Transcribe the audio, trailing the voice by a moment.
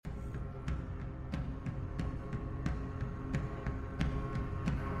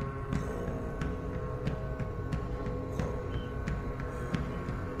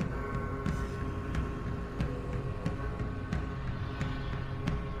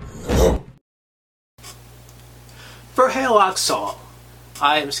For Hail I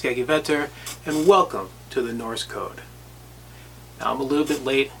am Skeggy Vetter, and welcome to the Norse Code. Now, I'm a little bit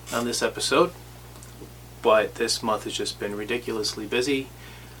late on this episode, but this month has just been ridiculously busy.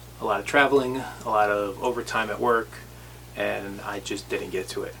 A lot of traveling, a lot of overtime at work, and I just didn't get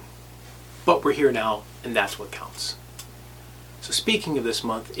to it. But we're here now, and that's what counts. So speaking of this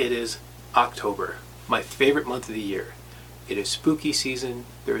month, it is October, my favorite month of the year. It is spooky season,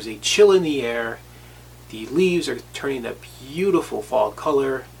 there is a chill in the air, the leaves are turning that beautiful fall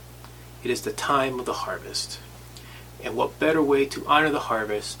color. It is the time of the harvest. And what better way to honor the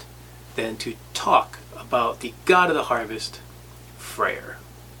harvest than to talk about the god of the harvest, Freyr.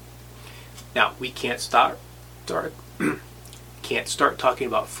 Now, we can't start talking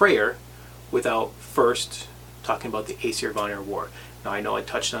about Freyr without first talking about the Aesir-Vanir War. Now, I know I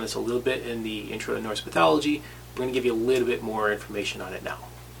touched on this a little bit in the intro to Norse mythology. We're going to give you a little bit more information on it now.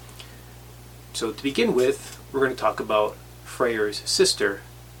 So to begin with, we're going to talk about Freyr's sister,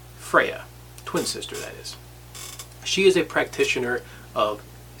 Freya, twin sister that is. She is a practitioner of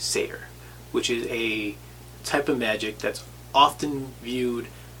Freyr, which is a type of magic that's often viewed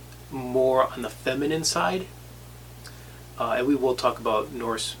more on the feminine side. And we will talk about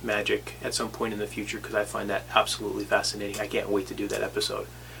Norse magic at some point in the future because I find that absolutely fascinating. I can't wait to do that episode.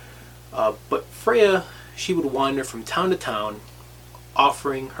 But Freya, she would wander from town to town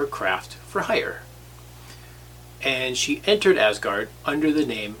offering her craft for hire. And she entered Asgard under the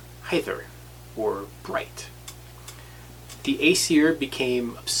name Hyther, or Bright. The Aesir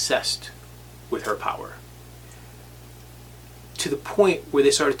became obsessed with her power, to the point where they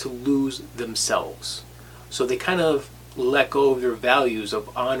started to lose themselves. So they kind of let go of their values of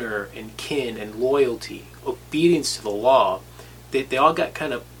honor and kin and loyalty, obedience to the law. They all got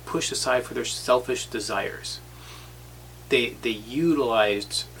kind of pushed aside for their selfish desires. They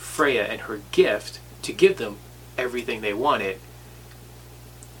utilized Freya and her gift to give them everything they wanted,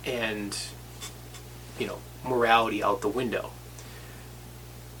 and morality out the window.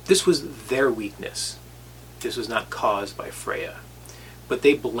 This was their weakness. This was not caused by Freya, but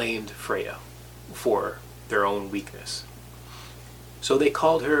they blamed Freya for their own weakness. So they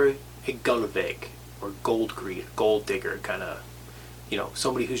called her a Gullveig, or gold greed, gold digger, kind of,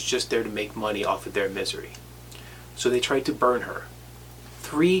 somebody who's just there to make money off of their misery. So they tried to burn her.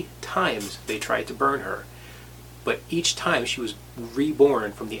 3 times they tried to burn her, but each time she was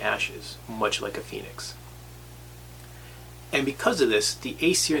reborn from the ashes, much like a phoenix. And because of this, the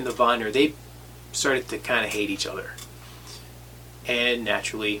Aesir and the Vanir, they started to kind of hate each other. And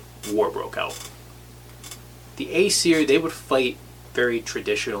naturally, war broke out. The Aesir, they would fight very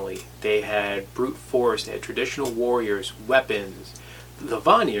traditionally. They had brute force, they had traditional warriors, weapons. The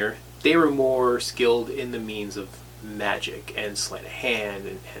Vanir, they were more skilled in the means of magic and sleight of hand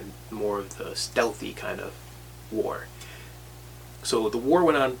and more of the stealthy kind of war. So the war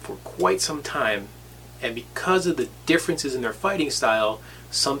went on for quite some time, and because of the differences in their fighting style,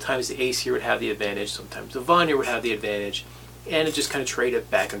 sometimes the Aesir would have the advantage, sometimes the Vanir would have the advantage, and it just kind of traded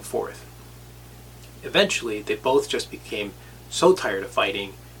back and forth. Eventually, they both just became so tired of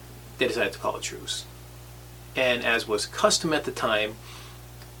fighting, they decided to call a truce. And as was custom at the time,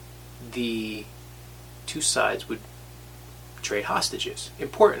 the two sides would trade hostages,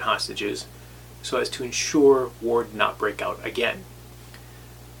 important hostages, so as to ensure war did not break out again.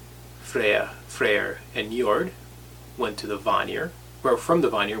 Freyr and Njord went to the Vanir, or from the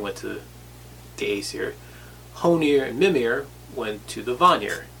Vanir went to the Aesir. Honir and Mimir went to the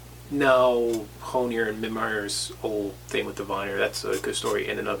Vanir. Now, Honir and Mimir's whole thing with the Vanir, that's a good story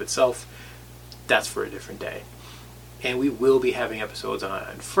in and of itself. That's for a different day. And we will be having episodes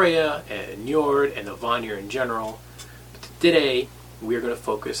on Freya and Njord and the Vanir in general. But today, we're going to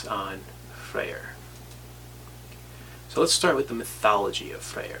focus on Freyr. So let's start with the mythology of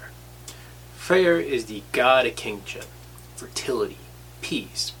Freyr. Freyr is the god of kingship, fertility,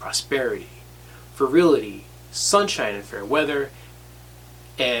 peace, prosperity, virility, sunshine and fair weather,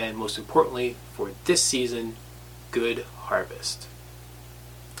 and most importantly, for this season, good harvest.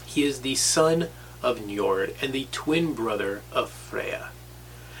 He is the son of Njord and the twin brother of Freya.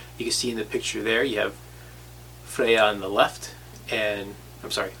 You can see in the picture there, you have Freya on the left,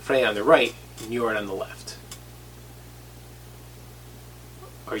 Freya on the right, Njord on the left.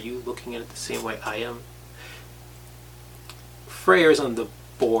 Are you looking at it the same way I am? Freyr's on the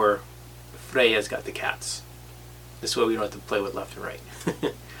boar, Freya's got the cats. This way we don't have to play with left and right.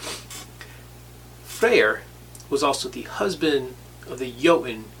 Freyr was also the husband of the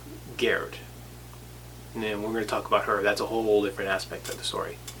Jotun Gerd. And then we're going to talk about her. That's a whole different aspect of the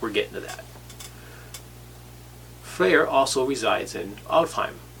story. We're getting to that. Freyr also resides in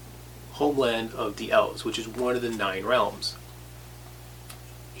Alfheim, homeland of the elves, which is one of the 9 realms.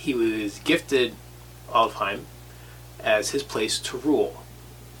 He was gifted Alfheim as his place to rule.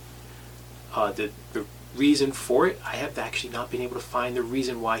 The reason for it, I have actually not been able to find the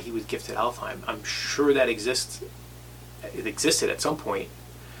reason why he was gifted Alfheim. I'm sure that it existed at some point.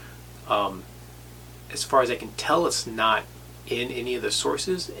 As far as I can tell, it's not in any of the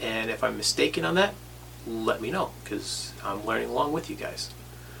sources, and if I'm mistaken on that, let me know, because I'm learning along with you guys.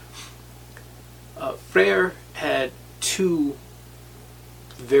 Freyr had 2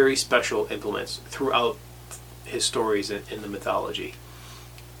 very special implements throughout his stories in the mythology.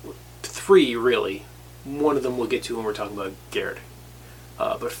 3, really. One of them we'll get to when we're talking about Gerd.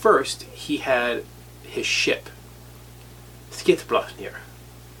 But first, he had his ship, Skithblathnir,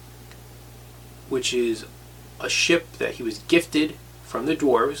 which is a ship that he was gifted from the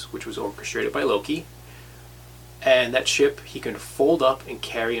dwarves, which was orchestrated by Loki. And that ship he can fold up and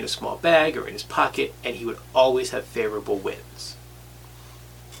carry in a small bag or in his pocket, and he would always have favorable winds.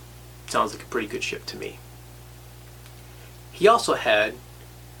 Sounds like a pretty good ship to me. He also had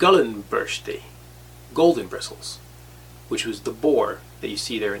Gullinbursti, golden bristles, which was the boar that you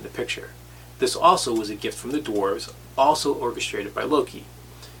see there in the picture. This also was a gift from the dwarves, also orchestrated by Loki.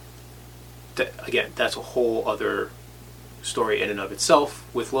 Again, that's a whole other story in and of itself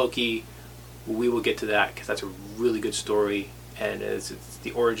with Loki. We will get to that because that's a really good story, and it's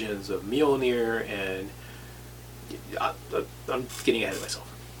the origins of Mjolnir, and I'm getting ahead of myself.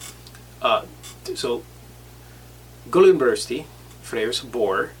 So Gullinbursti, Freyr's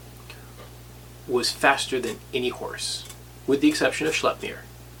boar, was faster than any horse, with the exception of Sleipnir,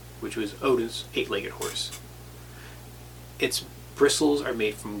 which was Odin's 8-legged horse. Its bristles are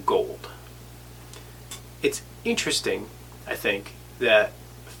made from gold. It's interesting, I think, that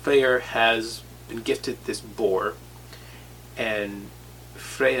Freyr has been gifted this boar, and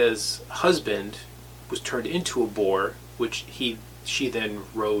Freya's husband was turned into a boar, which she then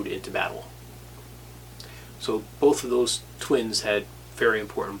rode into battle. So both of those twins had very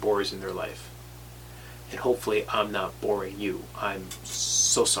important boars in their life. And hopefully I'm not boring you. I'm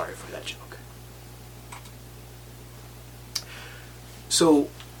so sorry for that joke. So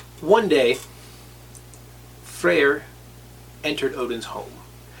one day, Freyr entered Odin's home.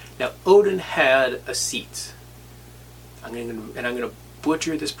 Now Odin had a seat. I'm going to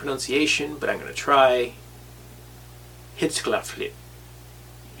butcher this pronunciation, but I'm going to try. Hidskjalf.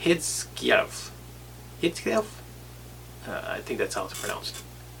 Hidskjalf? I think that's how it's pronounced.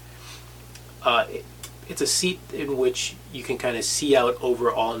 It's a seat in which you can kind of see out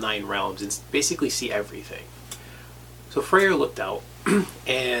over all 9 realms and basically see everything. So Freyr looked out,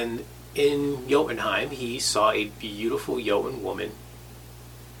 and in Jotunheim he saw a beautiful Jotun woman,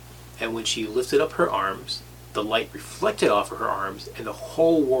 and when she lifted up her arms, the light reflected off of her arms and the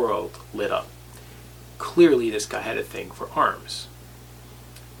whole world lit up. Clearly this guy had a thing for arms.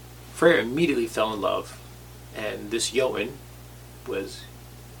 Freyr immediately fell in love, and this Jotun was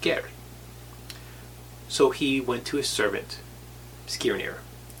Gerd. So he went to his servant, Skirnir,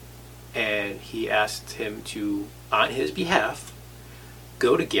 and he asked him to, on his behalf,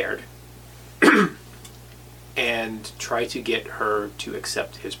 go to Gerd and try to get her to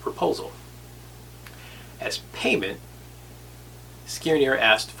accept his proposal. As payment, Skirnir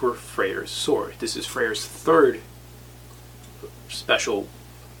asked for Freyr's sword. This is Freyr's 3rd special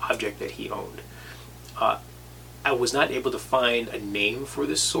object that he owned. I was not able to find a name for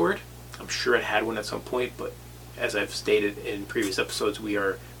this sword. I'm sure it had one at some point, but as I've stated in previous episodes, we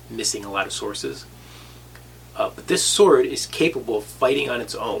are missing a lot of sources. But this sword is capable of fighting on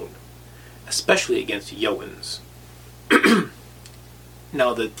its own, especially against Jotuns.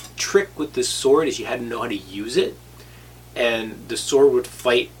 Now the trick with this sword is you had to know how to use it, and the sword would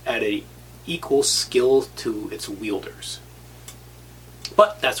fight at an equal skill to its wielders.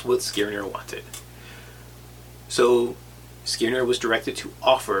 But that's what Skirnir wanted. So Skirnir was directed to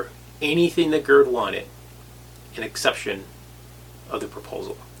offer anything that Gerd wanted, an exception of the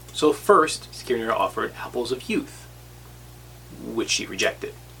proposal. So first, Skirnir offered apples of youth, which she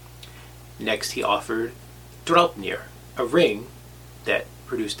rejected. Next, he offered Draupnir, a ring that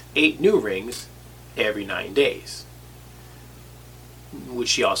produced 8 new rings every 9 days, which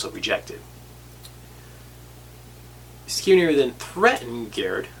she also rejected. Skirnir then threatened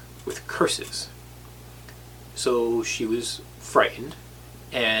Gerd with curses. So she was frightened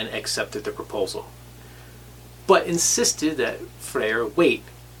and accepted the proposal, but insisted that Freyr wait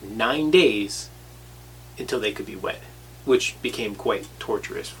 9 days until they could be wed, which became quite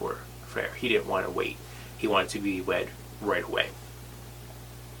torturous for Freyr. He didn't want to wait. He wanted to be wed right away.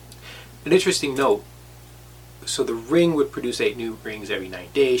 An interesting note, So the ring would produce 8 new rings every 9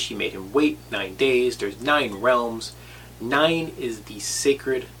 days. She made him wait 9 days. There's 9 realms. 9 is the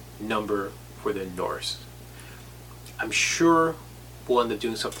sacred number for the Norse. I'm sure we'll end up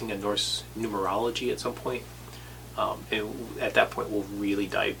doing something in Norse numerology at some point. And at that point we'll really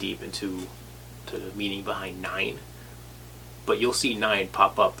dive deep into the meaning behind 9. But you'll see 9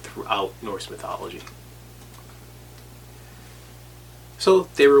 pop up throughout Norse mythology. So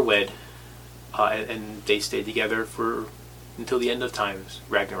they were wed. And they stayed together until the end of times,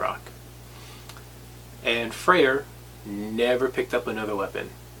 Ragnarok. And Freyr never picked up another weapon.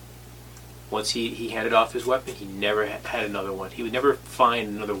 Once he handed off his weapon, he never had another one. He would never find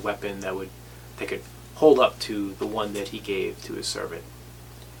another weapon that could hold up to the one that he gave to his servant.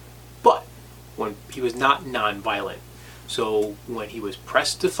 But when he was not non-violent, so when he was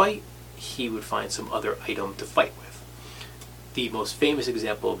pressed to fight, he would find some other item to fight with. The most famous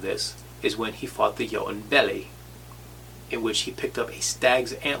example of this is when he fought the Jotun Beli, in which he picked up a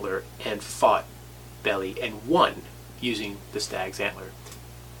stag's antler and fought Beli and won using the stag's antler.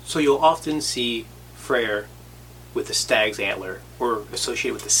 So you'll often see Freyr with the stag's antler or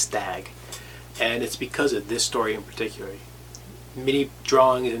associated with the stag, and it's because of this story in particular. Many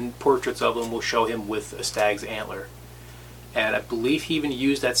drawings and portraits of him will show him with a stag's antler, and I believe he even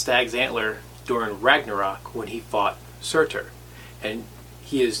used that stag's antler during Ragnarok when he fought Surtur, and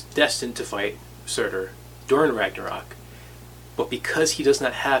he is destined to fight Surtur during Ragnarok, but because he does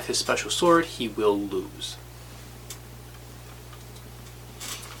not have his special sword, he will lose.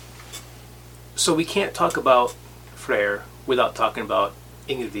 So we can't talk about Freyr without talking about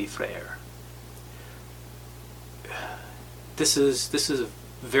Yngvi Freyr. This is a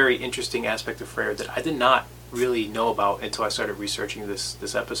very interesting aspect of Freyr that I did not really know about until I started researching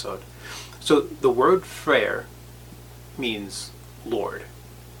this episode. So the word Freyr means Lord,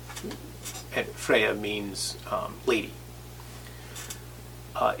 and Freya means lady.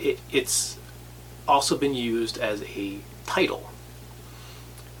 It's also been used as a title.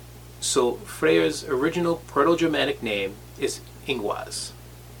 So Freyr's original Proto-Germanic name is Ingwaz,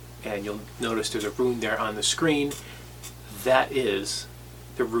 and you'll notice there's a rune there on the screen. That is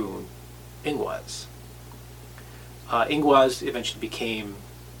the rune Ingwaz. Ingwaz eventually became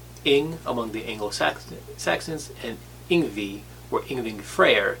Ing among the Anglo-Saxons and Yngvi or Yngvi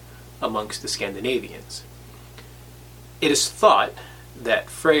Freyr amongst the Scandinavians. It is thought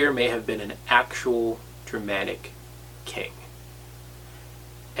that Freyr may have been an actual Germanic king,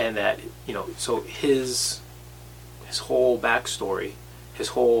 and that, so his whole backstory, his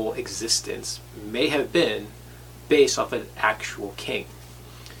whole existence may have been based off an actual king.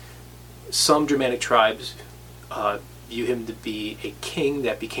 Some Germanic tribes view him to be a king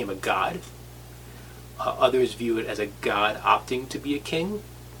that became a god. Others view it as a god opting to be a king.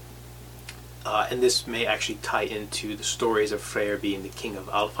 And this may actually tie into the stories of Freyr being the king of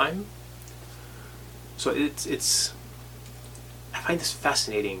Alfheim. So it's I find this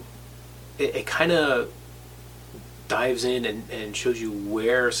fascinating. It kind of dives in and shows you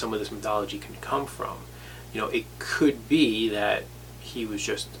where some of this mythology can come from. It could be that he was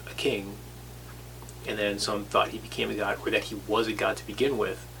just a king, and then some thought he became a god, or that he was a god to begin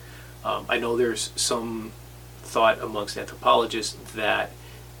with. I know there's some thought amongst anthropologists that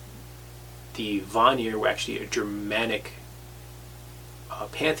the Vanir were actually a Germanic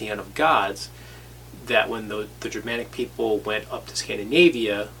pantheon of gods, that when the Germanic people went up to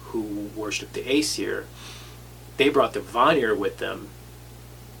Scandinavia, who worshipped the Aesir, they brought the Vanir with them,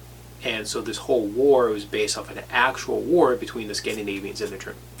 and so this whole war was based off an actual war between the Scandinavians and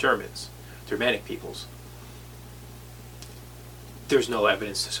the Germanic peoples. There's no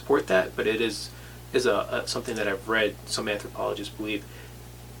evidence to support that, but it is something that I've read some anthropologists believe.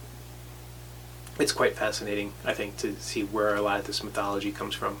 It's quite fascinating, I think, to see where a lot of this mythology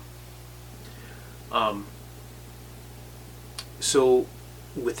comes from. So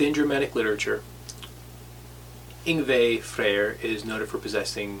within Germanic literature, Yngvi Freyr is noted for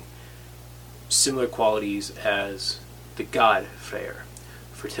possessing similar qualities as the god Freyr: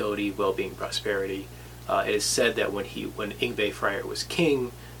 fertility, well-being, prosperity. It is said that when Yngvi Freyr was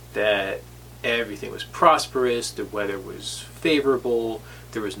king, that everything was prosperous, the weather was favorable,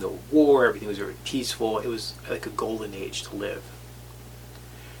 there was no war, everything was very peaceful. It was like a golden age to live.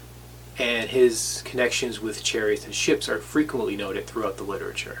 And his connections with chariots and ships are frequently noted throughout the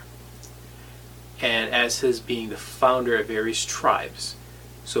literature. And as his being the founder of various tribes,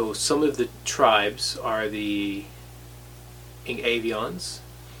 so some of the tribes are the Ingavians,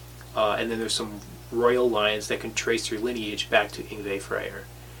 and then there's some royal lines that can trace their lineage back to Yngvi Freyr,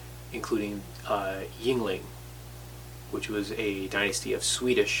 including Yngling, which was a dynasty of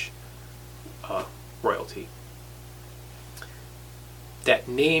Swedish royalty. That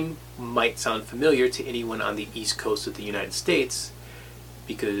name might sound familiar to anyone on the east coast of the United States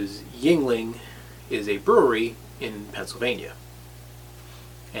because Yuengling is a brewery in Pennsylvania.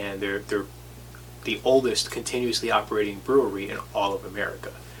 And they're the oldest continuously operating brewery in all of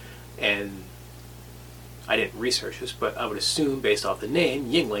America. And I didn't research this, but I would assume, based off the name,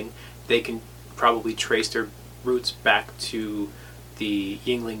 Yuengling, they can probably trace their roots back to the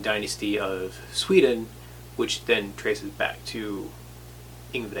Yuengling dynasty of Sweden, which then traces back to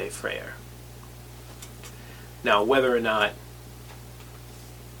Yngve Freyr. Now, whether or not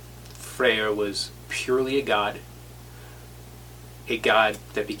Freyr was purely a god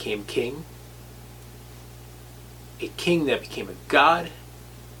that became king, a king that became a god,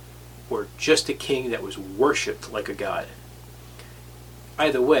 or just a king that was worshipped like a god.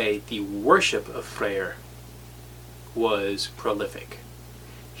 Either way, the worship of Freyr was prolific.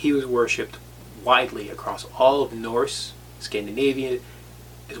 He was worshipped widely across all of Norse, Scandinavia,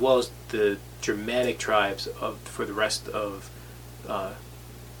 as well as the Germanic tribes for the rest of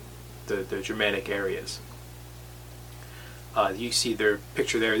the Germanic areas. You see their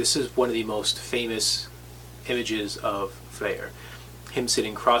picture there. This is one of the most famous images of Freyr. Him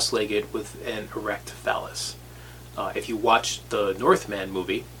sitting cross-legged with an erect phallus. If you watch the Northman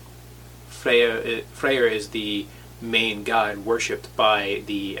movie, Freyr is the main god worshipped by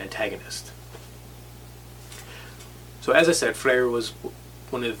the antagonist. So as I said, Freyr was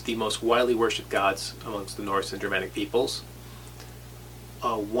one of the most widely worshipped gods amongst the Norse and Germanic peoples.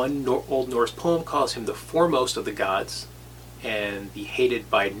 One Old Norse poem calls him the foremost of the gods and the hated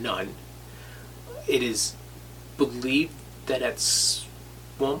by none. It is believed that at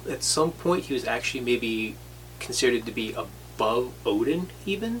some point he was actually maybe considered to be above Odin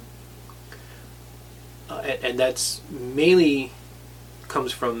even. And that's mainly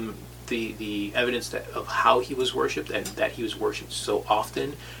comes from the evidence of how he was worshipped, and that he was worshipped so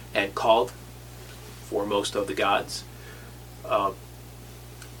often and called foremost of the gods. The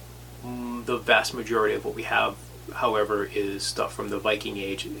vast majority of what we have, however, is stuff from the Viking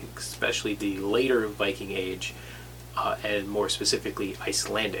Age, especially the later Viking Age, and more specifically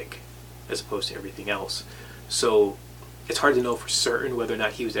Icelandic, as opposed to everything else. So it's hard to know for certain whether or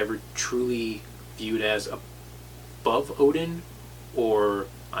not he was ever truly viewed as above Odin or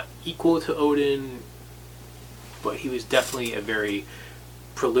equal to Odin, but he was definitely a very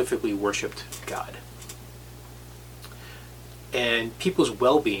prolifically worshipped god. And people's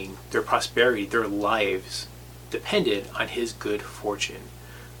well-being, their prosperity, their lives depended on his good fortune,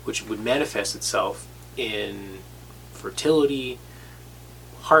 which would manifest itself in fertility,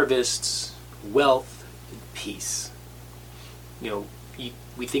 harvests, wealth, and peace. You know,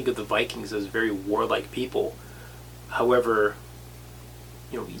 we think of the Vikings as very warlike people. However,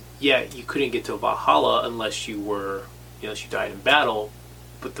 you couldn't get to Valhalla unless you died in battle.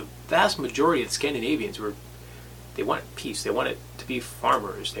 But the vast majority of the Scandinavians they wanted peace. They wanted to be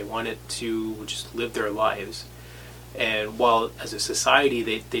farmers. They wanted to just live their lives. And while as a society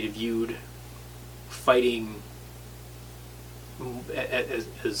they viewed fighting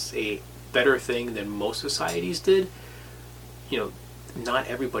as a better thing than most societies did, not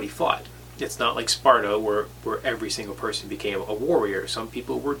everybody fought. It's not like Sparta where every single person became a warrior. Some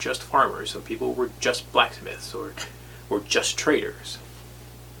people were just farmers. Some people were just blacksmiths or just traders.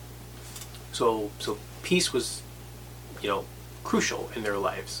 So peace was crucial in their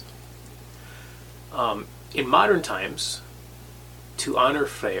lives. In modern times, to honor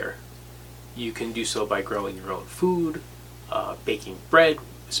Freyr, you can do so by growing your own food, baking bread,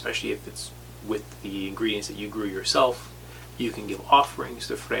 especially if it's with the ingredients that you grew yourself. You can give offerings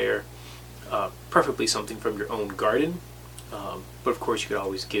to Freyr, preferably something from your own garden. But of course, you could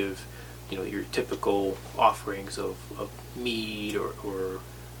always give, your typical offerings of meat or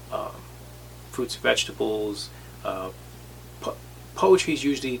fruits and vegetables. Poetry is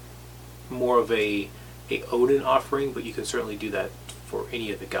usually more of a Odin offering, but you can certainly do that for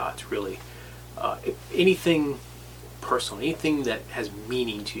any of the gods, really. Anything personal, anything that has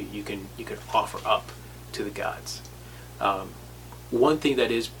meaning to you, you can offer up to the gods. One thing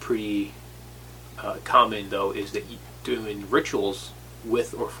that is pretty common, though, is that doing rituals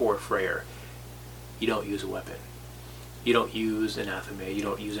with or for Freyr, you don't use a weapon. You don't use an anathema, you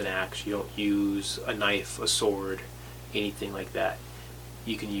don't use an axe, you don't use a knife, a sword, anything like that.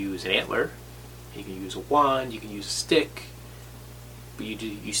 You can use an antler, you can use a wand, you can use a stick, but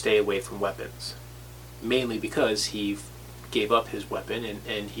you stay away from weapons. Mainly because he gave up his weapon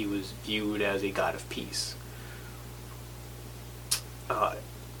and he was viewed as a god of peace.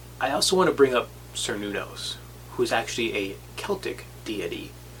 I also want to bring up Cernunnos, who is actually a Celtic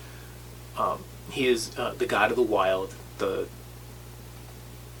deity. He is the god of the wild, the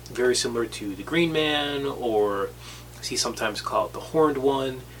very similar to the Green Man, or as he sometimes called the Horned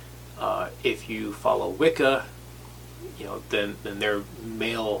One. If you follow Wicca, then their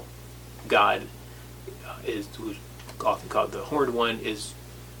male god is who's often called the Horned One, is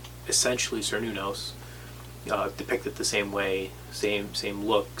essentially Cernunnos, depicted the same way, same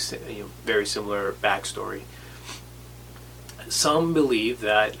look, very similar backstory. Some believe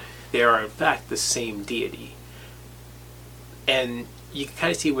that they are in fact the same deity, and you can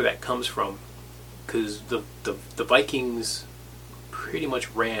kind of see where that comes from, because the Vikings pretty much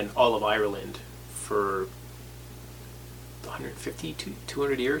ran all of Ireland for 150 to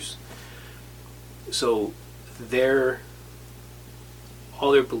 200 years. So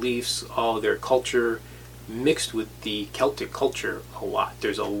all their beliefs, all their culture mixed with the Celtic culture a lot.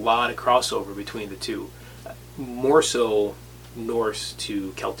 There's a lot of crossover between the two, more so Norse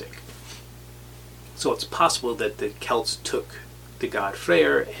to Celtic. So it's possible that the Celts took the god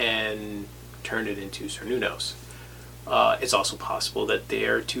Freyr and turned it into Cernunnos. It's also possible that they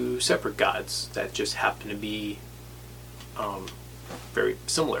are two separate gods that just happen to be very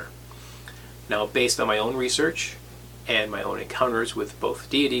similar. Now, based on my own research and my own encounters with both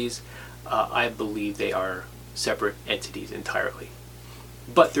deities, I believe they are separate entities entirely.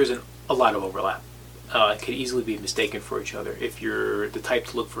 But there's a lot of overlap. It could easily be mistaken for each other. If you're the type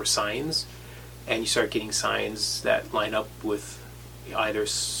to look for signs, and you start getting signs that line up with either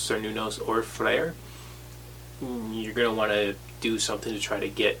Cernunnos or Freyr, you're going to want to do something to try to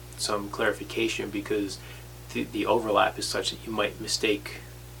get some clarification, because the overlap is such that you might mistake,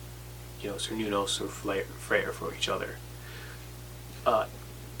 Cernunnos or Freyr for each other.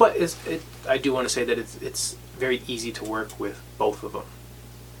 But I do want to say that it's very easy to work with both of them.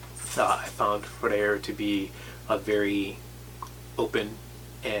 I found Freyr to be a very open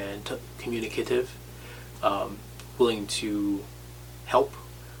and communicative, willing to help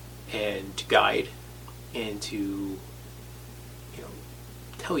and to guide and to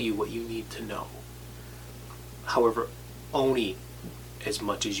tell you what you need to know. However, only as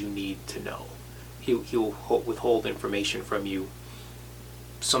much as you need to know. He'll withhold information from you,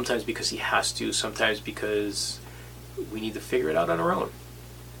 sometimes because he has to, sometimes because we need to figure it out on our own.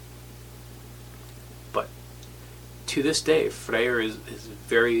 But to this day, Freyr is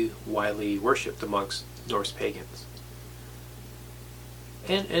very widely worshipped amongst Norse pagans.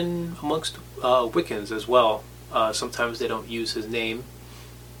 And amongst Wiccans as well. Sometimes they don't use his name.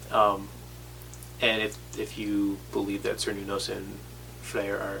 And if you believe that Cernunnos and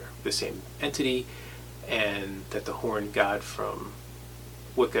Freyr are the same entity, and that the horned god from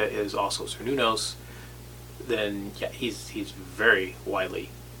Wicca is also Cernunnos, then yeah, he's very widely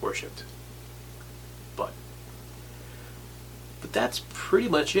worshipped. But that's pretty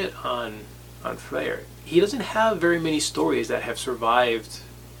much it on Freyr. He doesn't have very many stories that have survived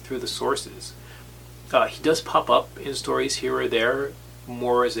through the sources. He does pop up in stories here or there,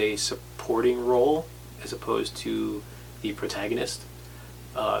 more as a supporting role as opposed to the protagonist.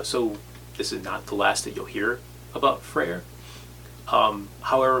 So this is not the last that you'll hear about Freyr.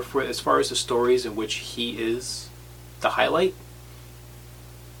 However, as far as the stories in which he is the highlight,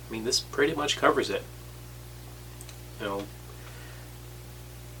 I mean, this pretty much covers it.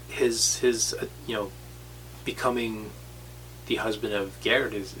 His becoming the husband of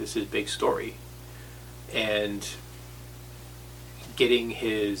Gerd is his big story, and getting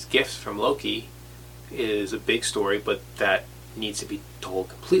his gifts from Loki is a big story, but that needs to be told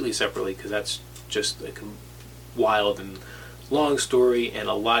completely separately, because that's just a wild and long story, and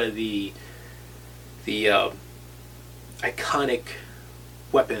a lot of the iconic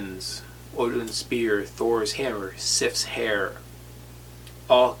weapons, Odin's spear, Thor's hammer, Sif's hair,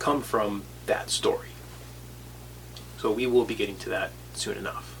 all come from that story. So we will be getting to that soon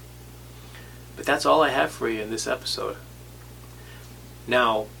enough. But that's all I have for you in this episode.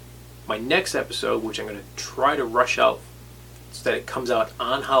 Now, my next episode, which I'm going to try to rush out so that it comes out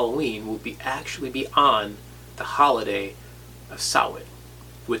on Halloween, will actually be on the holiday of Samhain,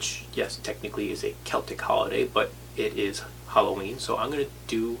 which, yes, technically is a Celtic holiday, but it is Halloween, so I'm going to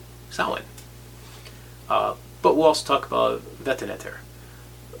do Samhain. But we'll also talk about Vettinetter,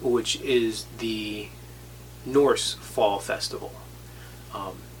 which is the Norse fall festival.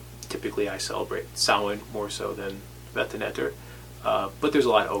 Typically I celebrate Samhain more so than Vettinetter, but there's a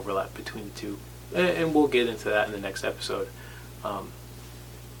lot of overlap between the two, and we'll get into that in the next episode. And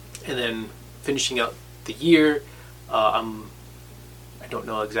then finishing out the year, I don't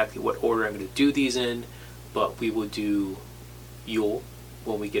know exactly what order I'm going to do these in, but we will do Yule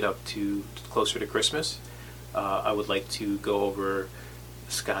when we get up to closer to Christmas. I would like to go over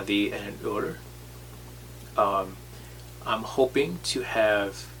Skadi and Ur. I'm hoping to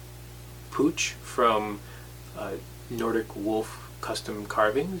have Pooch from Nordic Wolf Custom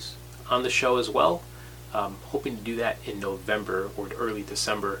Carvings on the show as well. Hoping to do that in November or early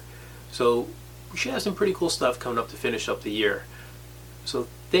December. So we should have some pretty cool stuff coming up to finish up the year. So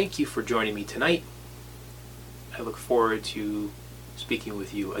thank you for joining me tonight. I look forward to speaking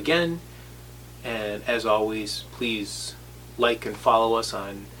with you again. And as always, please like and follow us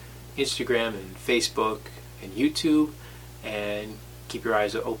on Instagram and Facebook and YouTube, and keep your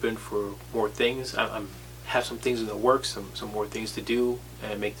eyes open for more things. I have some things in the works, some more things to do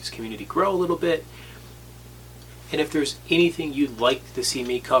and make this community grow a little bit. And if there's anything you'd like to see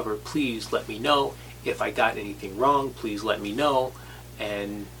me cover, please let me know. If I got anything wrong, please let me know,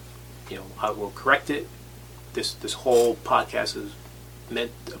 and I will correct it. This whole podcast is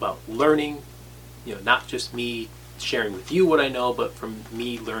meant about learning, not just me sharing with you what I know, but from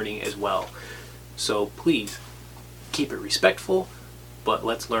me learning as well. So please keep it respectful, but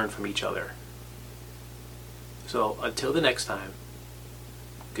let's learn from each other. So until the next time,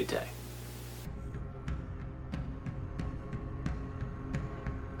 good day.